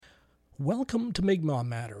Welcome to Mi'kmaq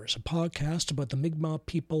Matters, a podcast about the Mi'kmaq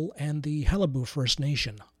people and the Qalipu First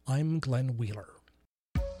Nation. I'm Glenn Wheeler.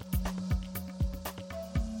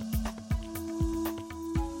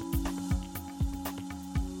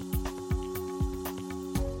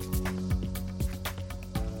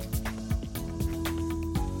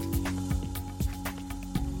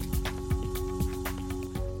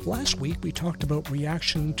 Last week, we talked about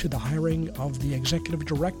reaction to the hiring of the executive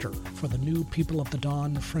director for the new People of the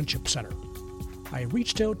Dawn Friendship Center. I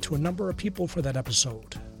reached out to a number of people for that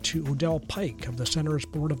episode, to Odell Pike of the center's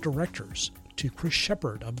board of directors, to Chris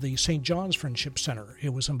Shepard of the St. John's Friendship Center,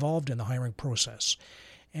 who was involved in the hiring process,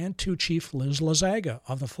 and to Chief Liz Lazaga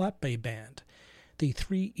of the Flat Bay Band. The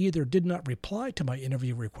three either did not reply to my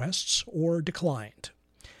interview requests or declined.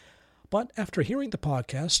 But after hearing the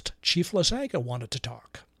podcast, Chief Lazaga wanted to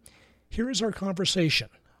talk. Here is our conversation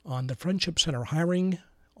on the Friendship Center hiring,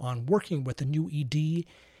 on working with the new ED,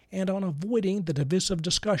 and on avoiding the divisive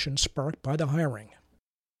discussion sparked by the hiring.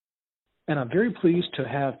 And I'm very pleased to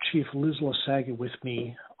have Chief Liz Lazaga with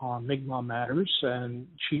me on Mi'kmaq Matters. And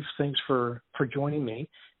Chief, thanks for joining me.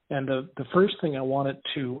 And the first thing I wanted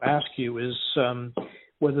to ask you is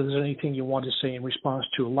whether there's anything you want to say in response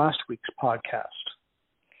to last week's podcast.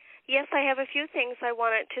 Yes, I have a few things I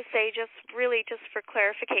wanted to say just for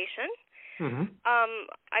clarification. Mm-hmm.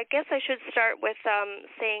 I guess I should start with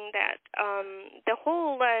saying that the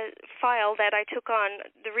whole file that I took on,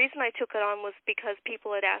 the reason I took it on was because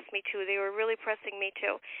people had asked me to. They were really pressing me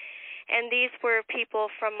to. And these were people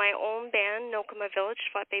from my own band, Nokama Village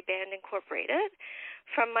Flat Bay Band Incorporated,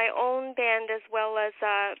 from my own band as well as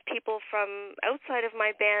people from outside of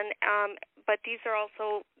my band, but these are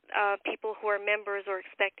also people who are members or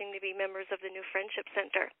expecting to be members of the new Friendship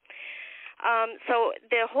Center. So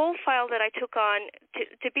the whole file that I took on,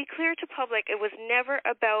 to be clear to public, it was never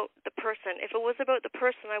about the person. If it was about the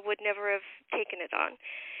person, I would never have taken it on.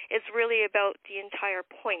 It's really about the entire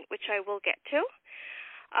point, which I will get to.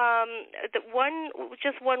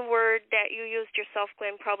 Just one word that you used yourself,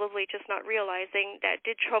 Glenn, probably just not realizing, that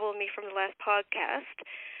did trouble me from the last podcast.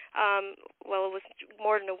 Well, it was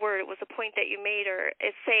more than a word. It was a point that you made, or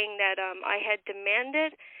it's saying that I had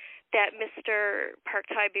demanded that Mr. Park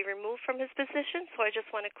Tai be removed from his position. So I just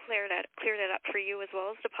want to clear that up for you as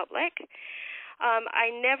well as the public.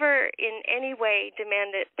 I never in any way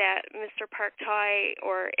demanded that Mr. Park Tai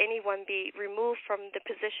or anyone be removed from the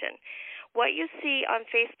position. What you see on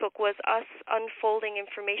Facebook was us unfolding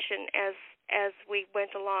information as we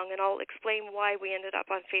went along, and I'll explain why we ended up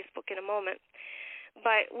on Facebook in a moment.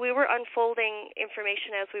 But we were unfolding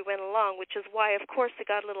information as we went along, which is why, of course, it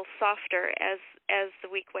got a little softer as the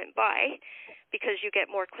week went by, because you get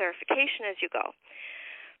more clarification as you go.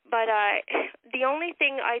 But the only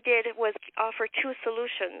thing I did was offer two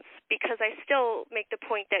solutions, because I still make the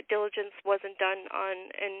point that diligence wasn't done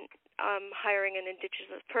on hiring an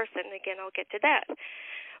Indigenous person. Again, I'll get to that.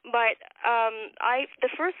 But the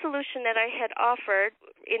first solution that I had offered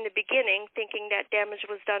in the beginning, thinking that damage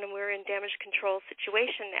was done and we were in damage control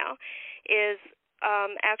situation now, is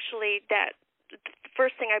actually that the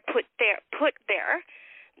first thing I put there,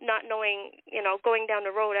 not knowing, going down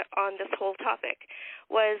the road on this whole topic,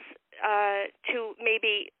 was to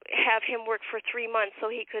maybe have him work for 3 months so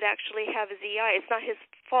he could actually have his EI. It's not his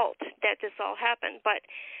fault that this all happened, but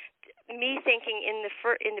me thinking in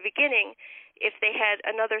the beginning, if they had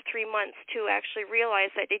another 3 months to actually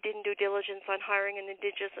realize that they didn't do diligence on hiring an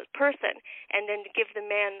Indigenous person, and then to give the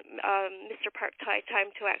man, Mr. Park Tai,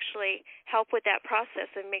 time to actually help with that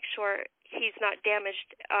process and make sure he's not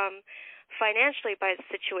damaged financially by the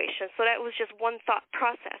situation. So that was just one thought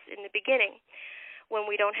process in the beginning when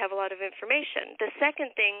we don't have a lot of information. The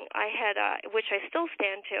second thing I had, which I still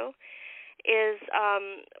stand to, is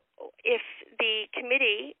if the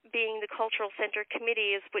committee, being the Cultural Center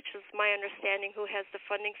Committee, which is my understanding who has the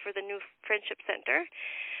funding for the new Friendship Center,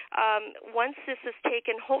 once this is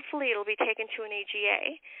taken, hopefully it'll be taken to an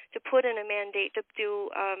AGA to put in a mandate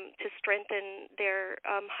to strengthen their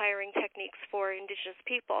hiring techniques for Indigenous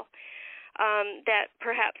people. That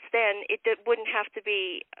perhaps then it wouldn't have to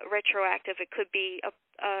be retroactive. It could be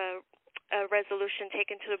a resolution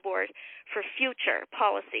taken to the board for future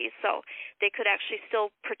policies, so they could actually still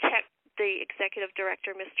protect the executive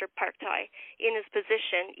director, Mr. Park Tai, in his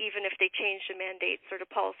position, even if they change the mandates or the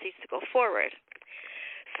policies to go forward.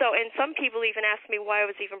 So, and some people even asked me why I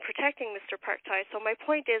was even protecting Mr. Park Tai. So my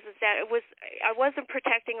point is that I wasn't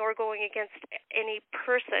protecting or going against any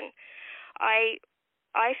person. I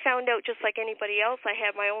found out, just like anybody else, I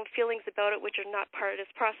had my own feelings about it, which are not part of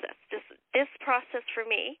this process. This process for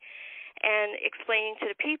me, and explaining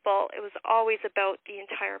to the people, it was always about the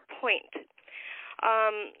entire point.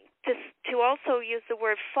 to also use the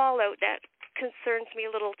word fallout, that concerns me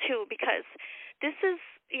a little too, because this is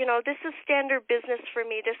standard business for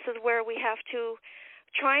me. This is where we have to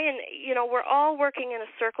try and, we're all working in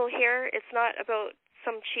a circle here. It's not about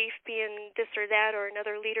some chief being this or that or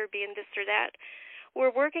another leader being this or that.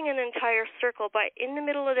 We're working in an entire circle, but in the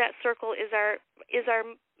middle of that circle is our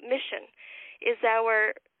mission, is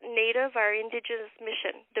our Native, our Indigenous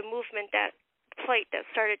mission, the movement, that plight that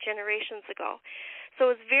started generations ago. So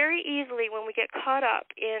it's very easily, when we get caught up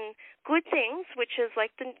in good things, which is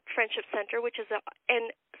like the Friendship Center, which is a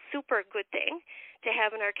super good thing to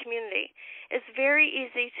have in our community, it's very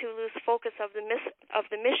easy to lose focus of the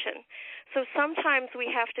mission. So sometimes we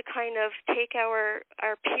have to kind of take our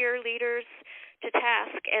peer leaders to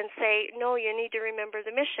task and say, no, you need to remember the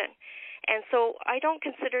mission. And so I don't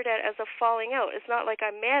consider that as a falling out. It's not like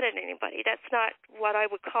I'm mad at anybody. That's not what I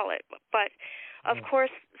would call it. But, of course,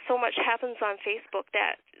 so much happens on Facebook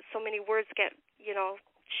that so many words get,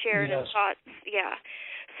 shared and thoughts. Yeah.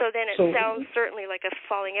 So then it sounds certainly like a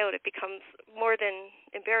falling out. It becomes more than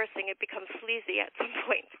embarrassing. It becomes sleazy at some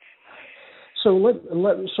point. So let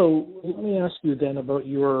me ask you then about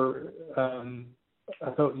your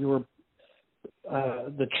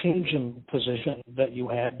the change in position that you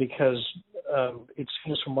had, because it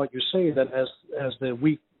seems from what you say that as the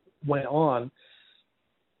week went on,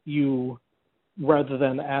 you, rather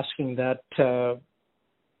than asking that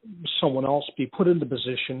someone else be put in the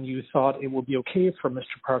position, you thought it would be okay for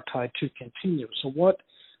Mr. Partai to continue. So what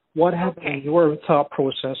happened in your thought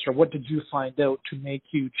process, or what did you find out to make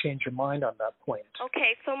you change your mind on that point?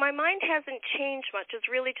 Okay, so my mind hasn't changed much. It's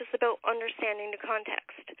really just about understanding the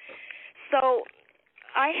context. So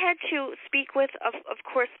I had to speak with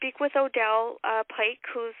Odell Pike,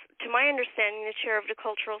 who's, to my understanding, the chair of the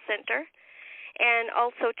Cultural Center, and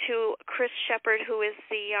also to Chris Shepard, who is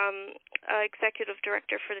the executive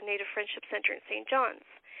director for the Native Friendship Center in St. John's.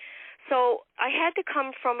 So I had to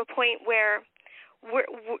come from a point where,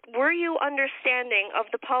 were you understanding of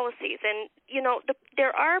the policies? And,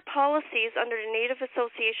 there are policies under the Native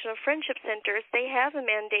Association of Friendship Centers. They have a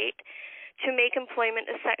mandate to make employment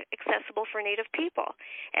accessible for Native people.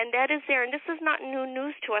 And that is there. And this is not new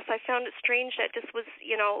news to us. I found it strange that this was,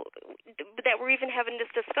 that we're even having this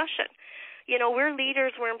discussion. We're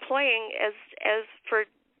leaders, we're employing as for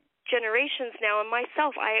generations now. And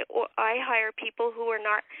myself, I hire people who are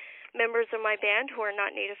not members of my band, who are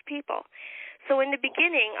not Native people. So in the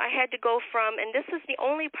beginning, I had to go from, and this is the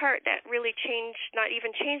only part that really not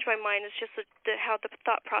even changed my mind, it's just how the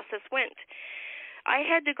thought process went. I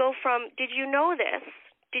had to go from, did you know this?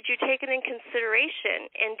 Did you take it in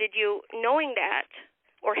consideration? And did you, knowing that,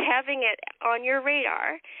 or having it on your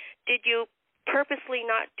radar, did you purposely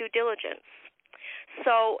not do diligence?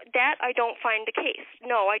 So that I don't find the case.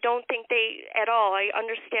 No, I don't think they at all. I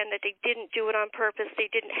understand that they didn't do it on purpose.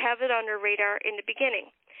 They didn't have it on their radar in the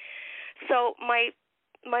beginning. So my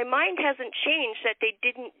mind hasn't changed that they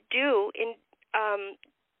didn't do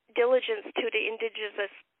diligence to the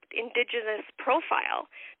Indigenous profile.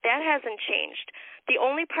 That hasn't changed. The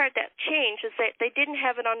only part that changed is that they didn't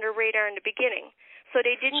have it on their radar in the beginning. So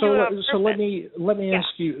they didn't do it on purpose. So let me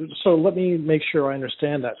ask you. So let me make sure I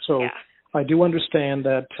understand that. So I do understand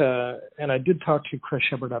that, and I did talk to Chris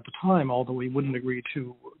Shepard at the time, although he wouldn't agree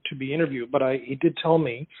to be interviewed. But he did tell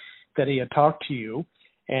me that he had talked to you,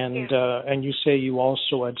 and you say you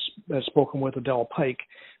also had spoken with Odell Pike.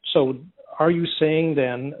 So are you saying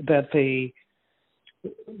then that they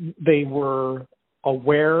were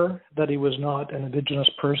aware that he was not an Indigenous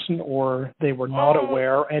person, or they were not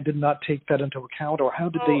aware and did not take that into account, or how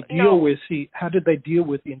did they deal with the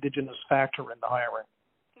Indigenous factor in the hiring?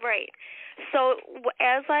 Right. So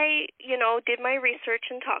as I, did my research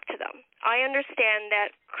and talked to them, I understand that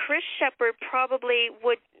Christopher probably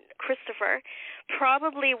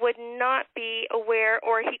would not be aware,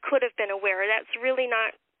 or he could have been aware. That's really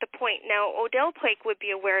not the point. Now, Odell Pike would be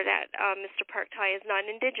aware that Mr. Partai is not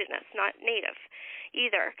Indigenous, not Native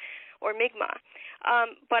either, or Mi'kmaq.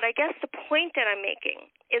 But I guess the point that I'm making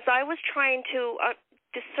is I was trying to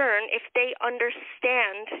discern if they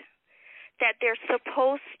understand that they're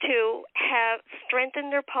supposed to have strengthened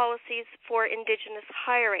their policies for Indigenous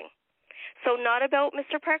hiring. So not about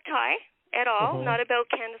Mr. Partai at all, not about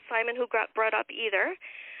Candace Simon, who got brought up either.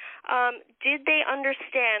 Did they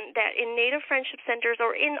understand that in Native Friendship Centers,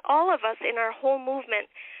 or in all of us, in our whole movement,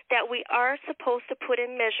 that we are supposed to put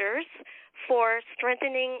in measures for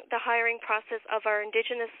strengthening the hiring process of our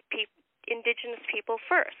Indigenous people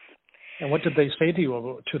first? And what did they say to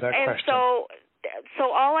you to that question? So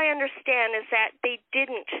all I understand is that they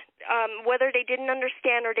didn't, whether they didn't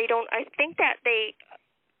understand or they don't, I think that they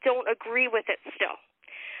don't agree with it still.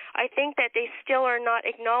 I think that they still are not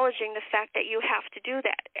acknowledging the fact that you have to do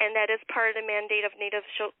that, and that is part of the mandate of Native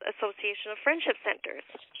Association of Friendship Centers.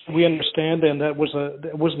 We understand then that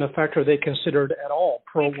wasn't a factor they considered at all,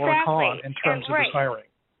 pro or con, in terms of this hiring.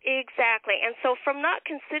 Exactly. And so from not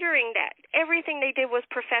considering that, everything they did was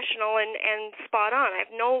professional and spot on. I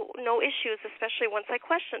have no issues, especially once I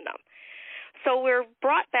questioned them. So we're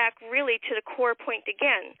brought back really to the core point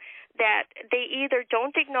again, that they either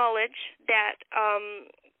don't acknowledge that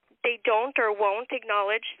they don't or won't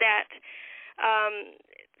acknowledge that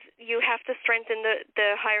you have to strengthen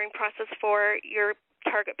the hiring process for your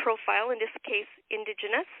target profile, in this case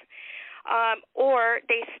Indigenous, or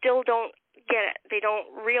they still don't get it. They don't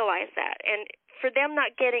realize that. And for them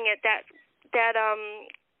not getting it, that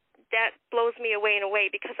blows me away in a way,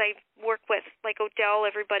 because I've worked with, like, Odell,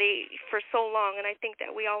 everybody, for so long, and I think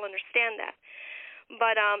that we all understand that.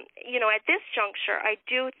 But, at this juncture, I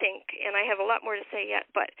do think, and I have a lot more to say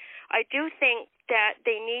yet, but I do think that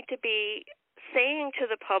they need to be saying to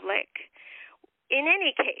the public, in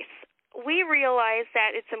any case, we realize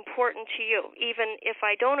that it's important to you, even if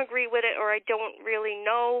I don't agree with it or I don't really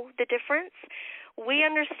know the difference. We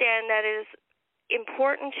understand that it is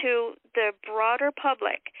important to the broader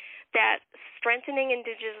public that strengthening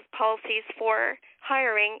Indigenous policies for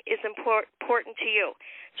hiring is important to you.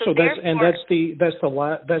 So that's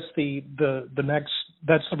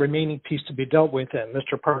the remaining piece to be dealt with. Then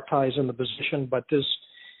Mr. Partai is in the position, but this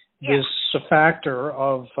factor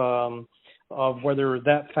of whether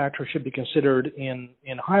that factor should be considered in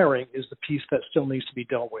hiring is the piece that still needs to be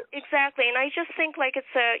dealt with. Exactly, and I just think like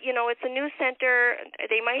it's a new center.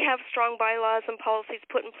 They might have strong bylaws and policies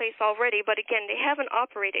put in place already, but again, they haven't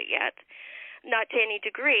operated yet, not to any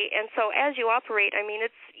degree. And so as you operate, I mean,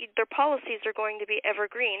 their policies are going to be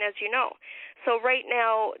evergreen, as you know. So right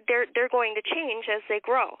now, they're going to change as they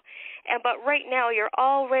grow. But right now, you're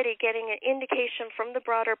already getting an indication from the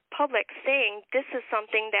broader public saying this is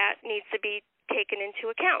something that needs to be taken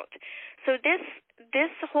into account. So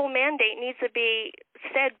this whole mandate needs to be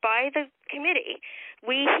said by the committee.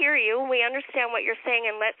 We hear you, we understand what you're saying,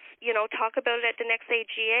 and let's talk about it at the next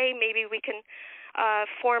AGA. Maybe we can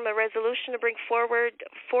form a resolution to bring forward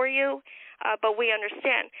for you, but we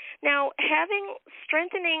understand. Now,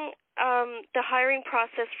 strengthening the hiring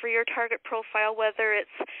process for your target profile, whether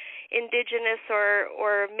it's Indigenous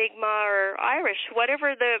or Mi'kmaq or Irish,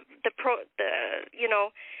 whatever the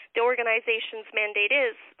organization's mandate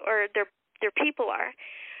is, or their people are,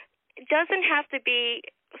 it doesn't have to be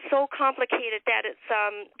so complicated that it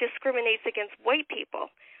discriminates against white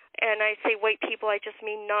people. And I say white people, I just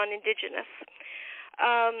mean non-Indigenous.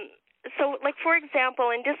 So, like, for example,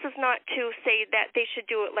 and this is not to say that they should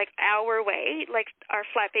do it like our way, like our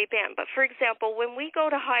flat bay band, but for example, when we go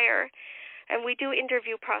to hire and we do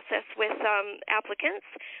interview process with applicants,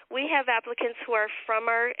 we have applicants who are from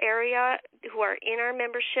our area, who are in our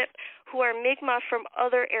membership, who are Mi'kmaq from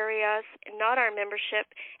other areas, not our membership,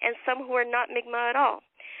 and some who are not Mi'kmaq at all.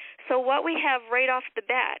 So what we have right off the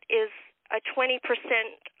bat is a 20%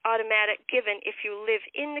 automatic given if you live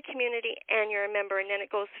in the community and you're a member, and then it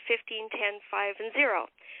goes to 15, 10, 5, and 0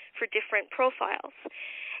 for different profiles.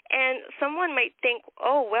 And someone might think,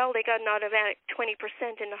 oh, well, they got an automatic 20%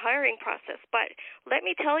 in the hiring process. But let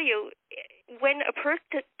me tell you, when a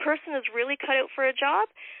person is really cut out for a job,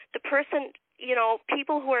 the person,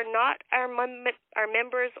 people who are not our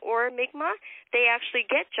members or Mi'kmaq, they actually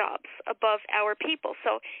get jobs above our people.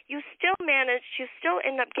 So you still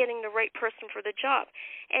end up getting the right person for the job.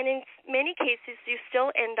 And in many cases, you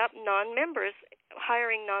still end up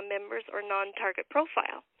hiring non-members or non-target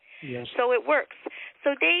profile. Yes. So it works.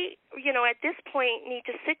 So they, at this point need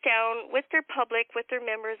to sit down with their public, with their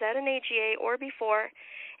members at an AGA or before,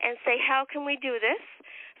 and say, how can we do this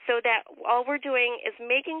so that all we're doing is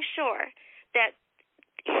making sure that,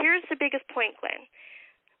 here's the biggest point, Glenn.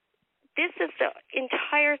 This is the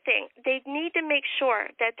entire thing. They need to make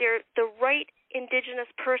sure that they're the right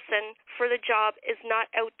Indigenous person for the job is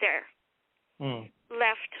not out there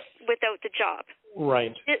left without the job.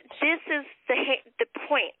 Right. This is the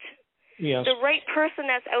point. Yes. The right person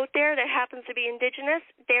that's out there that happens to be Indigenous,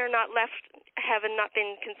 they're not left, having not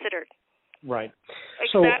been considered. Right.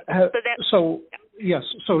 Yes.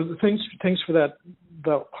 So thanks for that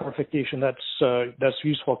clarification. That's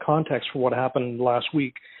useful context for what happened last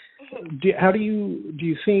week. Mm-hmm. Do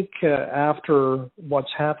you think after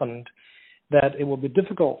what's happened that it will be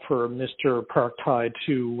difficult for Mr. Partai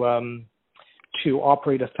to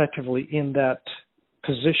operate effectively in that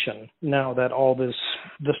position now that all this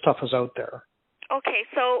stuff is out there? Okay,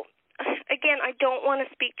 so again, I don't want to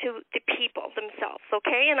speak to the people themselves,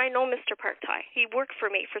 okay? And I know Mr. Parktai. He worked for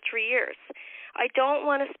me for 3 years. I don't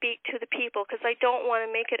want to speak to the people because I don't want to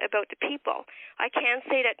make it about the people. I can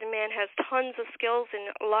say that the man has tons of skills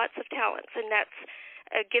and lots of talents, and that's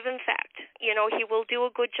a given fact. You know, he will do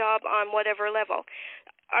a good job on whatever level.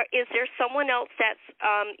 Is there someone else that's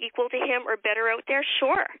equal to him or better out there?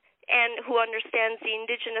 Sure. And who understands the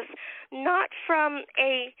Indigenous, not from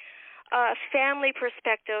a family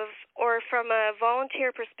perspective or from a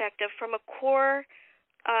volunteer perspective, from a core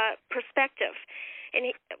perspective. And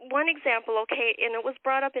one example, okay, and it was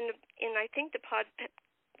brought up in I think the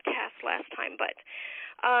podcast last time, but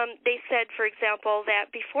they said, for example, that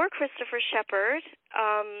before Christopher Shepard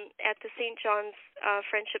at the St. John's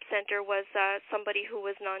Friendship Center was somebody who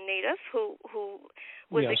was non-Native, who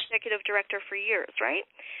was yes. executive director for years, right?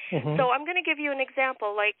 Mm-hmm. So I'm going to give you an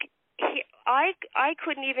example. Like, I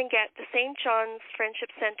couldn't even get the St. John's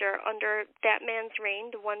Friendship Center under that man's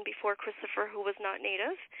reign, the one before Christopher, who was not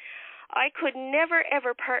Native. I could never,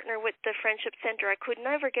 ever partner with the Friendship Center. I could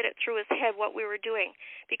never get it through his head what we were doing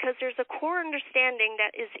because there's a core understanding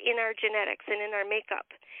that is in our genetics and in our makeup.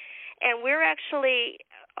 And we're actually,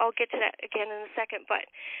 I'll get to that again in a second, but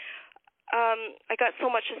I got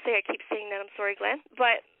so much to say. I keep saying that. I'm sorry, Glenn.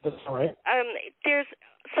 But that's all right.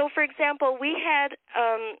 So, for example, we had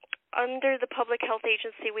under the Public Health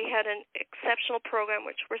Agency, we had an exceptional program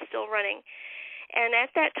which we're still running. And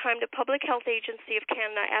at that time, the Public Health Agency of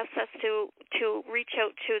Canada asked us to reach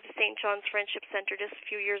out to the St. John's Friendship Center just a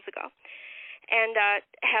few years ago and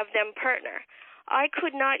have them partner. I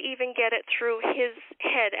could not even get it through his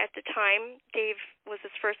head at the time. Dave was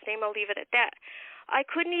his first name. I'll leave it at that. I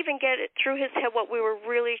couldn't even get it through his head what we were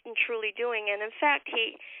really and truly doing. And, in fact,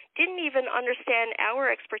 he didn't even understand our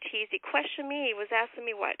expertise. He questioned me. He was asking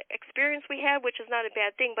me what experience we had, which is not a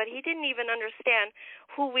bad thing, but he didn't even understand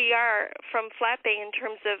who we are from Flat Bay in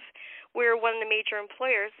terms of we're one of the major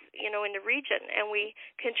employers, you know, in the region, and we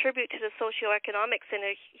contribute to the socioeconomics in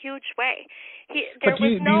a huge way. Do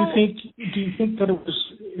you think that it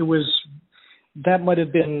was that might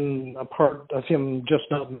have been a part of him just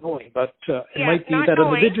not knowing, but it might be that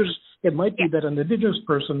that an Indigenous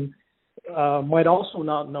person might also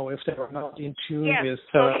not know if they are not in tune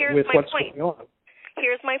with what's going on.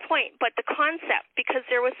 Here's my point. But the concept, because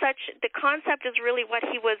the concept is really what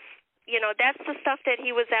he was, you know, that's the stuff that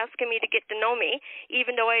he was asking me to get to know me,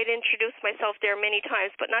 even though I had introduced myself there many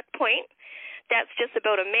times, but not the point. That's just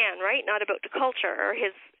about a man, right? Not about the culture or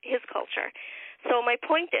his culture. So my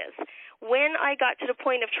point is, when I got to the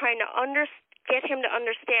point of trying to get him to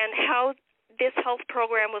understand how this health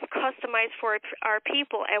program was customized for our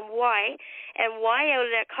people and why out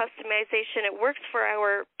of that customization it works for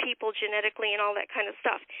our people genetically and all that kind of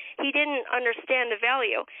stuff, he didn't understand the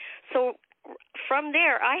value. So from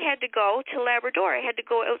there, I had to go to Labrador. I had to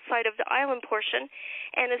go outside of the island portion.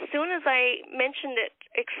 And as soon as I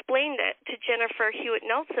explained it to Jennifer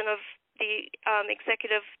Hewitt-Nelson of the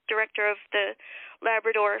executive director of the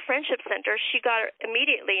Labrador Friendship Center, she got it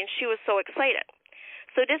immediately, and she was so excited.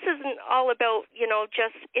 So this isn't all about, you know,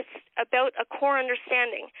 it's about a core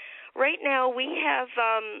understanding. Right now we have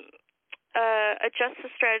a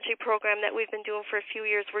justice strategy program that we've been doing for a few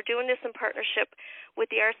years. We're doing this in partnership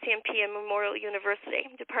with the RCMP and Memorial University,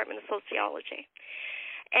 Department of Sociology.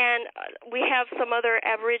 And we have some other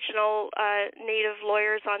Aboriginal Native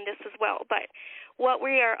lawyers on this as well. But what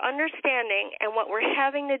we are understanding and what we're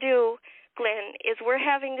having to do, Glenn, is we're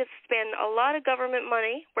having to spend a lot of government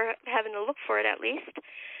money, we're having to look for it at least,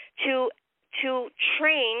 to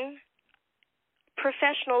train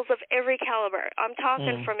professionals of every caliber. I'm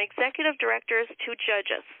talking from executive directors to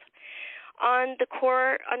judges on the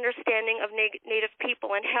core understanding of Native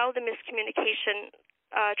people and how the miscommunication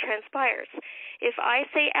transpires. If I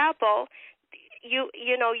say apple, you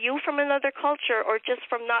from another culture, or just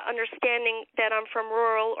from not understanding that I'm from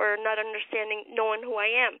rural, or not understanding knowing who I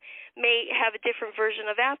am, may have a different version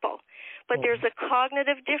of apple. But there's a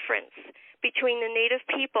cognitive difference between the Native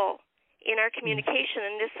people in our communication,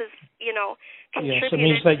 and this is, contributed. Yes, it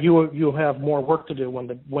means that you have more work to do when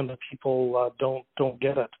the people don't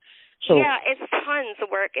get it. So yeah, it's tons of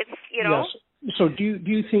work. It's Yes. So do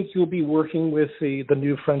you think you'll be working with the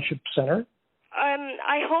new Friendship Center?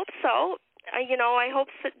 I hope so. I hope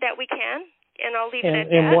that we can, and I'll leave it at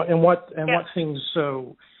that.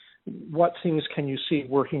 What things can you see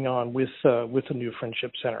working on with the new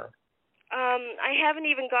Friendship Center? I haven't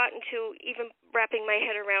even gotten to even wrapping my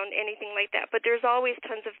head around anything like that, but there's always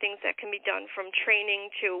tons of things that can be done, from training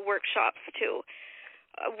to workshops to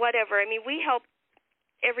whatever. I mean, we help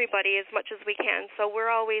everybody as much as we can. So we're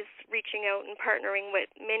always reaching out and partnering with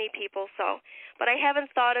many people. But I haven't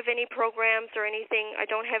thought of any programs or anything. I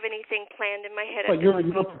don't have anything planned in my head. But you're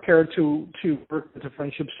prepared to work with the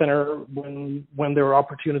Friendship Center when there are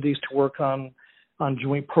opportunities to work on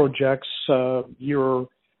joint projects. You're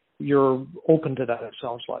open to that, it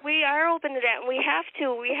sounds like. We are open to that, and we have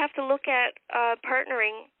to. We have to look at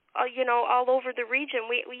partnering, all over the region.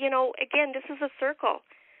 Again, this is a circle.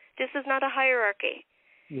 This is not a hierarchy.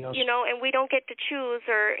 Yes. And we don't get to choose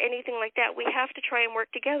or anything like that. We have to try and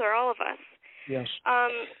work together, all of us. Yes.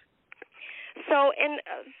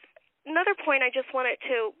 Another point I just wanted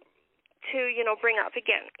to bring up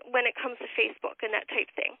again when it comes to Facebook and that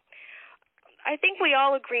type thing. I think we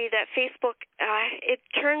all agree that Facebook, it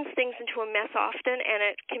turns things into a mess often, and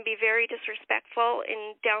it can be very disrespectful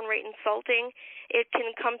and downright insulting. It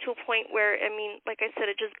can come to a point where, like I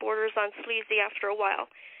said, it just borders on sleazy after a while.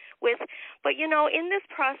 But in this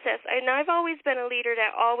process, and I've always been a leader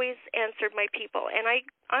that always answered my people, and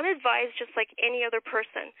I'm advised just like any other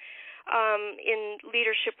person in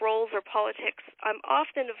leadership roles or politics. I'm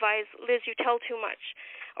often advised, Liz, you tell too much,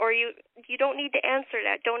 or you don't need to answer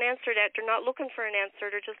that. Don't answer that. They're not looking for an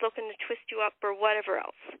answer. They're just looking to twist you up or whatever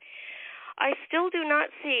else. I still do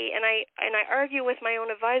not see, and I argue with my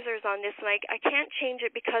own advisors on this, and I can't change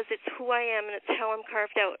it because it's who I am and it's how I'm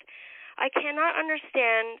carved out. I cannot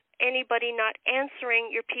understand anybody not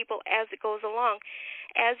answering your people as it goes along,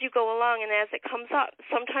 as you go along and as it comes up.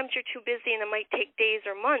 Sometimes you're too busy and it might take days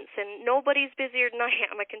or months, and nobody's busier than I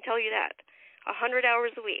am, I can tell you that. 100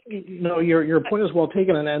 hours a week. No, your point is well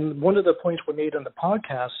taken, and one of the points we made on the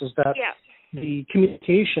podcast is that the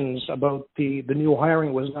communications about the new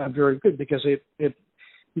hiring was not very good because it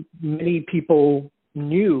many people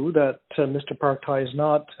knew that Mr. Parktai is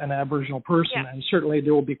not an Aboriginal person, and certainly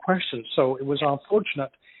there will be questions. So it was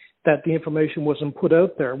unfortunate that the information wasn't put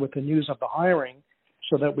out there with the news of the hiring,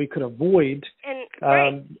 so that we could avoid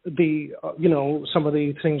some of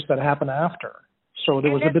the things that happen after. So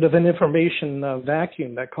there was a bit of an information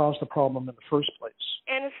vacuum that caused the problem in the first place.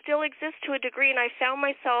 And it still exists to a degree. And I found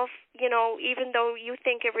myself, even though you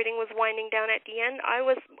think everything was winding down at the end,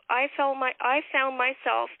 I found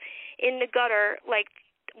myself in the gutter like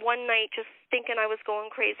one night, just thinking I was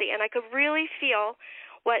going crazy. And I could really feel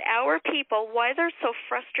what our people, why they're so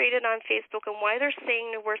frustrated on Facebook and why they're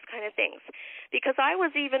saying the worst kind of things. Because I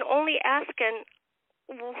was even only asking,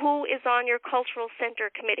 who is on your Cultural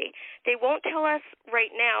Center committee? They won't tell us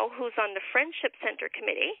right now who's on the Friendship Center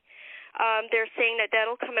committee. They're saying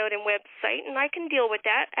that'll come out in website, and I can deal with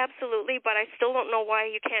that, absolutely, but I still don't know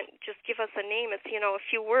why you can't just give us a name. It's, a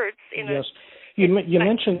few words. You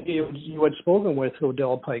mentioned you had spoken with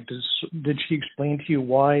Odell Pike. Did she explain to you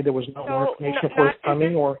why there was not more information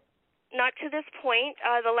forthcoming? Not to this point.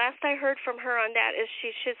 The last I heard from her on that is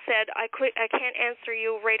she said, I can't answer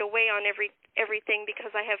you right away on everything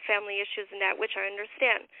because I have family issues and that, which I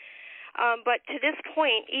understand. But to this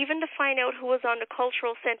point, even to find out who was on the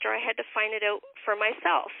Cultural Center, I had to find it out for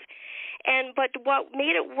myself. But what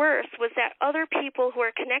made it worse was that other people who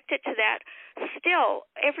are connected to that, still,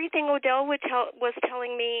 everything Odell was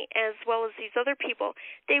telling me, as well as these other people,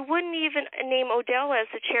 they wouldn't even name Odell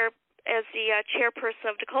as the chairperson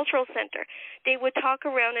of the Cultural Center. They would talk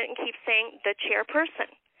around it and keep saying the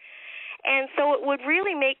chairperson. And so it would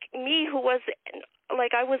really make me, who was,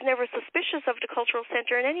 I was never suspicious of the Cultural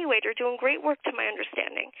Center in any way. They're doing great work to my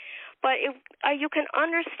understanding. But you can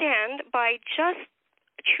understand by just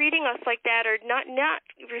treating us like that or not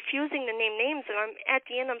refusing to name names, and at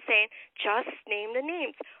the end I'm saying, just name the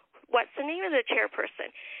names. What's the name of the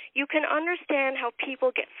chairperson? You can understand how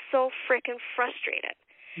people get so frickin' frustrated.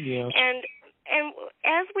 Yes. And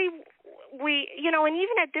as we and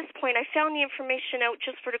even at this point, I found the information out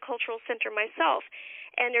just for the Cultural Center myself,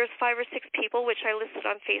 and there's 5 or 6 people, which I listed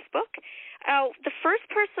on Facebook. The first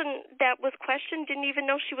person that was questioned didn't even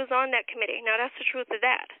know she was on that committee. Now, that's the truth of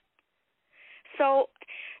that. So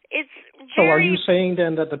it's very... So are you saying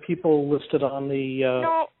then that the people listed on the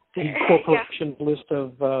corporation list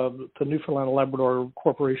of the Newfoundland and Labrador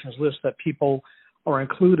Corporations list, that people are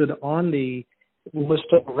included on the list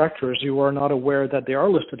of directors, you are not aware that they are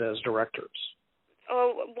listed as directors?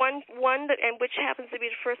 One which happens to be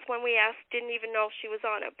the first one we asked, didn't even know she was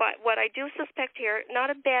on it. But what I do suspect here, not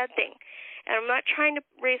a bad thing, and I'm not trying to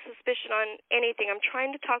raise suspicion on anything. I'm trying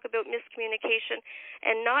to talk about miscommunication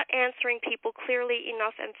and not answering people clearly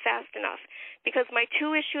enough and fast enough. Because my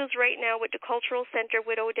 2 issues right now with the Cultural Center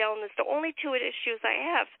with Odell, and it's the only 2 issues I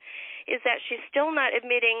have, is that she's still not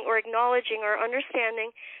admitting or acknowledging or understanding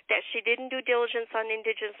that she didn't do diligence on the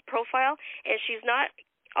Indigenous profile, and she's not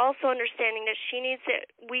also understanding that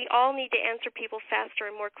we all need to answer people faster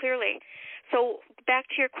and more clearly. So back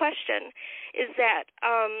to your question, is that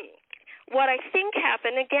what I think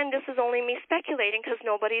happened, again, this is only me speculating because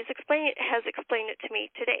nobody has explained it to me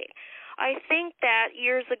today. I think that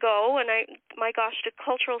years ago, and my gosh, the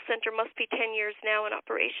Cultural Center must be 10 years now in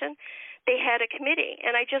operation, they had a committee.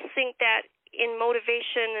 And I just think that in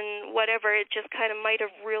motivation and whatever, it just kind of might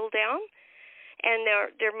have reeled down. And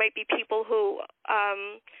there might be people who,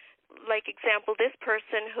 like example, this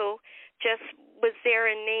person who just was there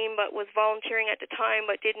in name but was volunteering at the time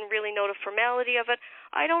but didn't really know the formality of it.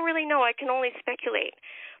 I don't really know. I can only speculate.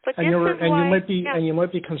 But you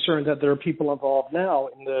might be concerned that there are people involved now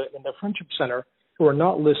in the Friendship Center who are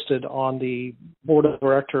not listed on the board of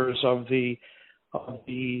directors of the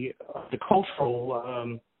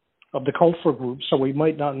cultural group, so we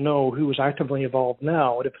might not know who is actively involved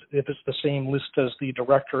now if it's the same list as the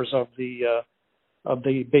directors of the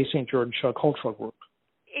Bay St. George Cultural Group.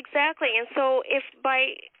 Exactly, and so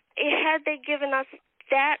had they given us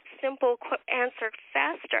that simple answer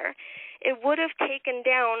faster, it would have taken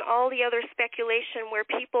down all the other speculation where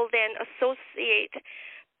people then associate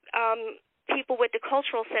people with the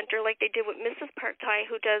Cultural Center like they did with Mrs. Park-Tai,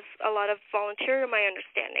 who does a lot of volunteer, to my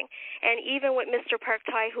understanding, and even with Mr.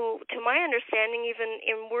 Park-Tai, who, to my understanding, even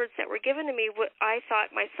in words that were given to me, I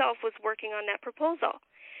thought myself was working on that proposal.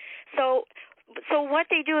 So what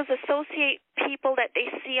they do is associate people that they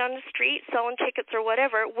see on the street selling tickets or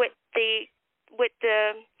whatever with the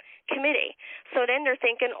committee. So then they're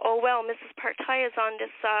thinking, oh, well, Mrs. Park-Tai is on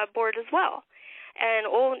this board as well. And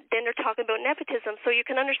then they're talking about nepotism. So you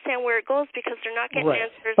can understand where it goes because they're not getting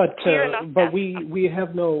answers clear enough. But we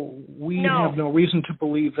have no reason to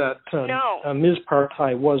believe that Ms.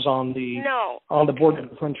 Park-Tai was on the board of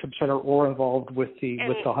the Friendship Center or involved with the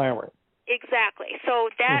hiring. Exactly. So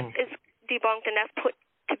that is debunked and that's put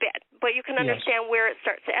to bed. But you can understand where it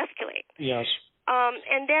starts to escalate. Yes.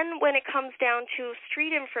 And then when it comes down to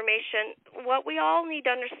street information, what we all need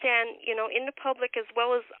to understand, in the public as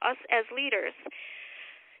well as us as leaders,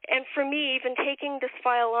 and for me, even taking this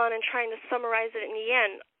file on and trying to summarize it in the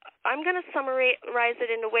end, I'm going to summarize it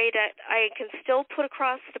in a way that I can still put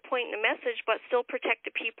across the point in the message, but still protect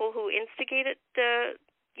the people who instigated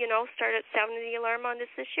started sounding the alarm on this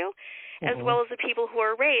issue, as well as the people who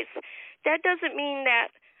are raised. That doesn't mean that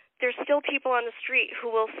there's still people on the street who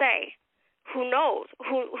will say, who knows,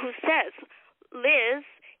 who says, Liz,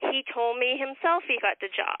 he told me himself he got the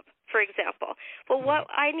job, for example. But what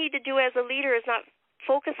I need to do as a leader is not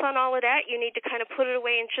focus on all of that. You need to kind of put it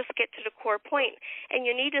away and just get to the core point. And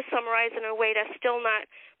you need to summarize in a way that's still not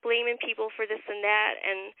blaming people for this and that.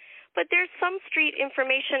 But there's some street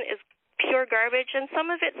information is pure garbage, and some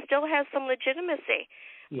of it still has some legitimacy.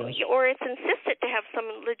 Yes. Or it's insisted to have some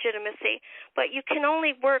legitimacy. But you can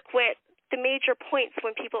only work with the major points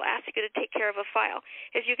when people ask you to take care of a file.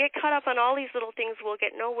 If you get caught up on all these little things, we'll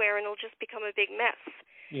get nowhere, and it'll just become a big mess.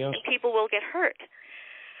 Yes. And people will get hurt.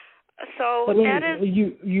 So that is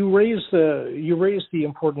you raised the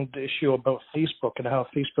important issue about Facebook and how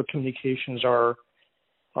Facebook communications are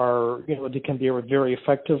they can be very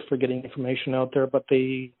effective for getting information out there, but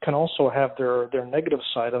they can also have their negative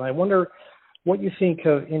side. And I wonder what you think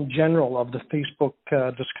in general of the Facebook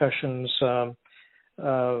discussions.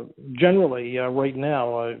 Generally, right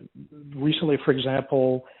now, recently, for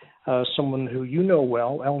example, someone who you know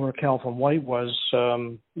well, Eleanor Calvin White, was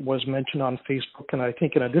mentioned on Facebook, and I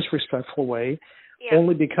think in a disrespectful way,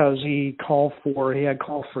 only because he had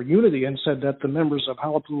called for unity and said that the members of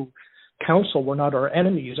Halapu Council were not our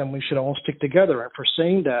enemies and we should all stick together. And for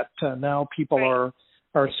saying that, now people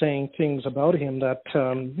are saying things about him that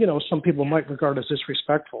some people might regard as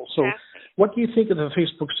disrespectful. So, what do you think of the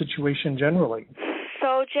Facebook situation generally?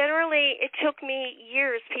 So generally, it took me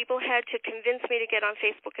years. People had to convince me to get on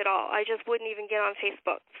Facebook at all. I just wouldn't even get on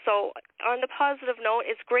Facebook. So on the positive note,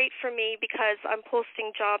 it's great for me because I'm posting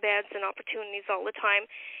job ads and opportunities all the time.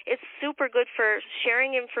 It's super good for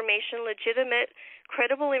sharing information, legitimate,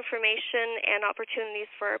 credible information, and opportunities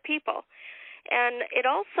for our people. And it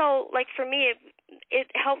also, like for me, it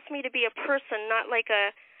helps me to be a person, not like a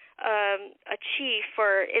chief,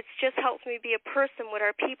 or it just helps me be a person with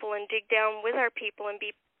our people and dig down with our people and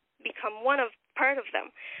become part of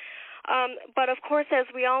them. But of course, as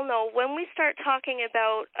we all know, when we start talking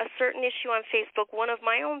about a certain issue on Facebook, one of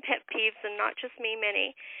my own pet peeves, and not just me,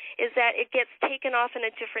 many, is that it gets taken off in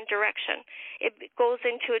a different direction. It goes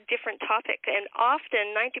into a different topic, and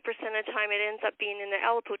often 90% of the time it ends up being in the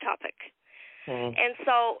Halapu topic. And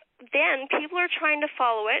so then people are trying to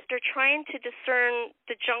follow it. They're trying to discern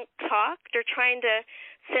the junk talk. They're trying to,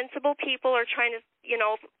 sensible people are trying to,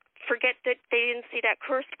 forget that they didn't see that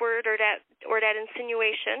curse word or that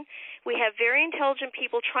insinuation. We have very intelligent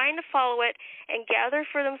people trying to follow it and gather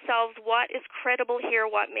for themselves what is credible here,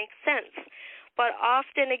 what makes sense. But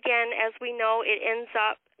often, again, as we know, it ends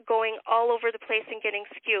up going all over the place and getting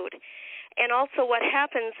skewed. And also what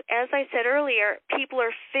happens, as I said earlier, people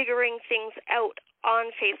are figuring things out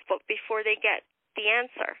on Facebook before they get the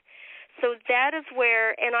answer. So that is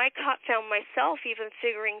where, and I found myself even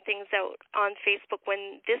figuring things out on Facebook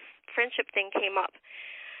when this friendship thing came up.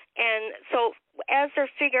 And so as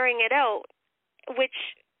they're figuring it out, which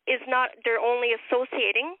is not, they're only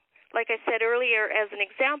associating, like I said earlier as an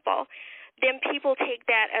example, then people take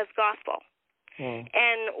that as gospel.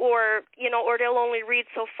 And, or they'll only read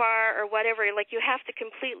so far or whatever. Like, you have to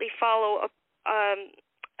completely follow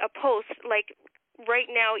a post. Like right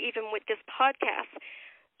now, even with this podcast,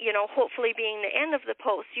 hopefully being the end of the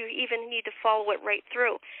post, you even need to follow it right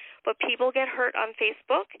through. But people get hurt on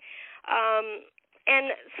Facebook.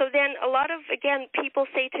 And so then a lot of, again, people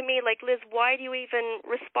say to me, like, Liz, why do you even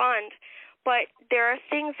respond? But there are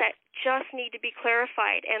things that just need to be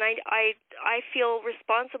clarified, and I feel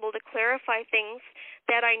responsible to clarify things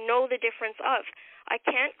that I know the difference of. I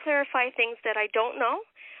can't clarify things that I don't know,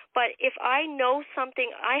 but if I know something,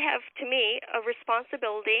 I have, to me, a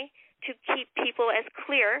responsibility to keep people as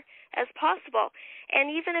clear as possible. And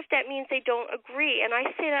even if that means they don't agree, and I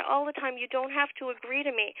say that all the time, you don't have to agree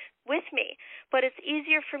with me, but it's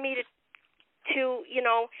easier for me to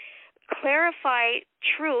clarify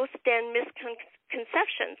truth than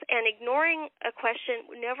misconceptions. And ignoring a question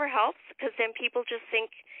never helps, because then people just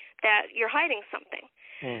think that you're hiding something.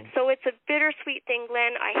 So it's a bittersweet thing,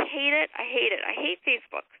 Glenn. I hate it. I hate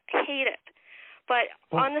Facebook. I hate it. But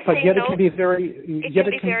on the same note, it can be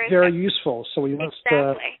very useful. So we must,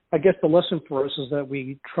 I guess the lesson for us is that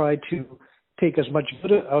we try to take as much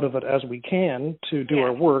good out of it as we can to do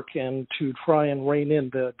our work and to try and rein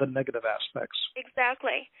in the negative aspects.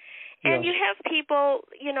 Exactly. And you have people,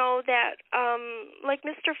 that, like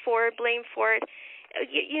Mr. Ford, blame Ford.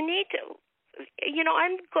 You need to,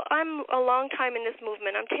 I'm a long time in this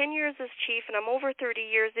movement. I'm 10 years as chief, and I'm over 30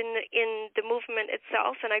 years in the movement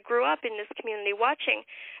itself. And I grew up in this community watching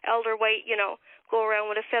Elder White, go around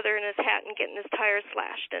with a feather in his hat and getting his tires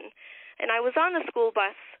slashed. And I was on the school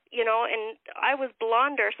bus, and I was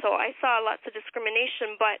blonder, so I saw lots of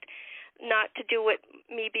discrimination, but not to do with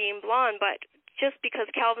me being blonde, but just because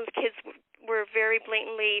Calvin's kids were very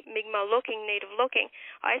blatantly Mi'kmaq-looking, Native-looking.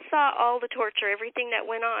 I saw all the torture, everything that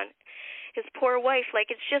went on. His poor wife,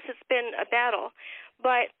 it's been a battle.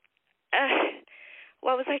 But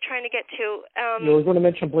what was I trying to get to? You were going to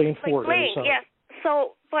mention Blaine Ford. Yes.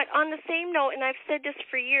 So, but on the same note, and I've said this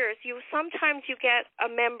for years, sometimes you get a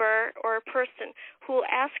member or a person who will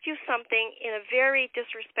ask you something in a very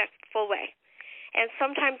disrespectful way, and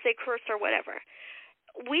sometimes they curse or whatever.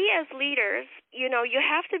 We as leaders, you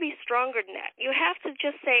have to be stronger than that. You have to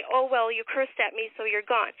just say, oh, well, you cursed at me, so you're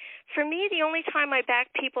gone. For me, the only time I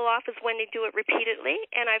back people off is when they do it repeatedly,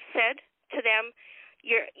 and I've said to them,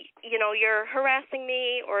 you're harassing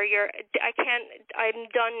me, or I'm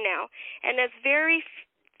done now. And that's very,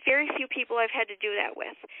 very few people I've had to do that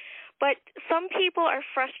with. But some people are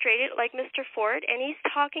frustrated, like Mr. Ford, and he's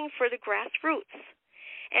talking for the grassroots.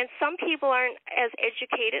 And some people aren't as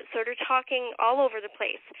educated, so they're talking all over the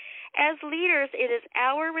place. As leaders, it is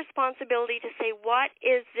our responsibility to say, what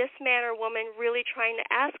is this man or woman really trying to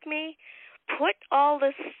ask me? Put all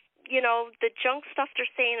this, the junk stuff they're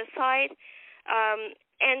saying aside,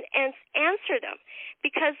 and answer them.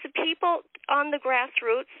 Because the people on the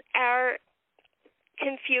grassroots are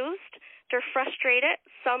confused, they're frustrated,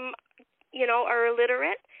 some, are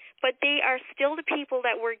illiterate, but they are still the people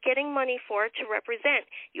that we're getting money for to represent.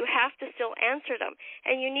 You have to still answer them.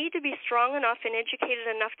 And you need to be strong enough and educated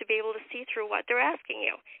enough to be able to see through what they're asking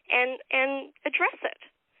you and address it.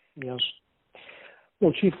 Yes.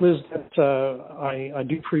 Well, Chief Liz, I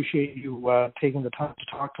do appreciate you taking the time to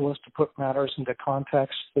talk to us, to put matters into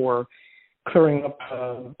context, for clearing up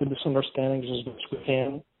the misunderstandings as best we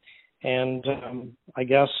can. And I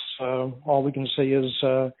guess all we can say is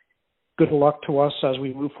good luck to us as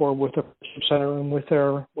we move forward with the center and with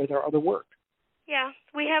our other work. Yeah,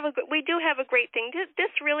 we do have a great thing.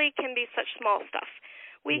 This really can be such small stuff.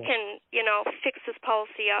 We can, fix this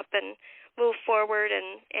policy up and move forward,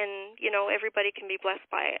 and everybody can be blessed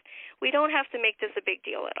by it. We don't have to make this a big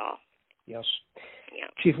deal at all. Yes. Yeah.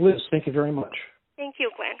 Chief Liz, thank you very much. Thank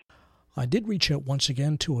you, Glenn. I did reach out once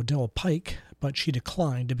again to Odell Pike, but she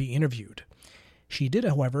declined to be interviewed. She did,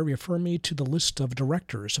 however, refer me to the list of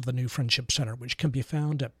directors of the new Friendship Center, which can be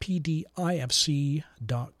found at pdifc.com.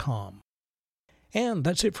 And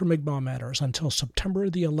that's it for Mi'kmaq Matters until September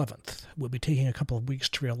the 11th. We'll be taking a couple of weeks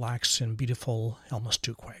to relax in beautiful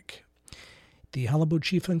Elmistookquag. The Qalipu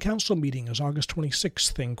Chief and Council meeting is August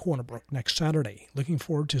 26th in Corner Brook next Saturday. Looking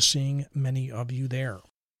forward to seeing many of you there.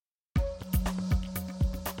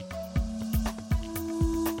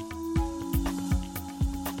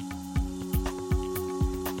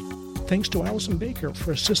 Thanks to Allison Baker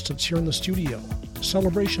for assistance here in the studio.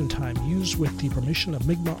 Celebration time used with the permission of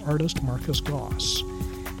Mi'kmaq artist Marcus Goss.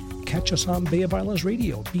 Catch us on Bay of Islands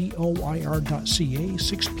Radio, boir.ca,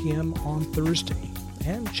 6 p.m. on Thursday.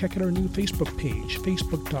 And check out our new Facebook page,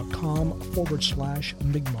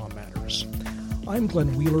 facebook.com/Mi'kmaq Matters. I'm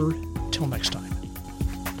Glenn Wheeler. Till next time.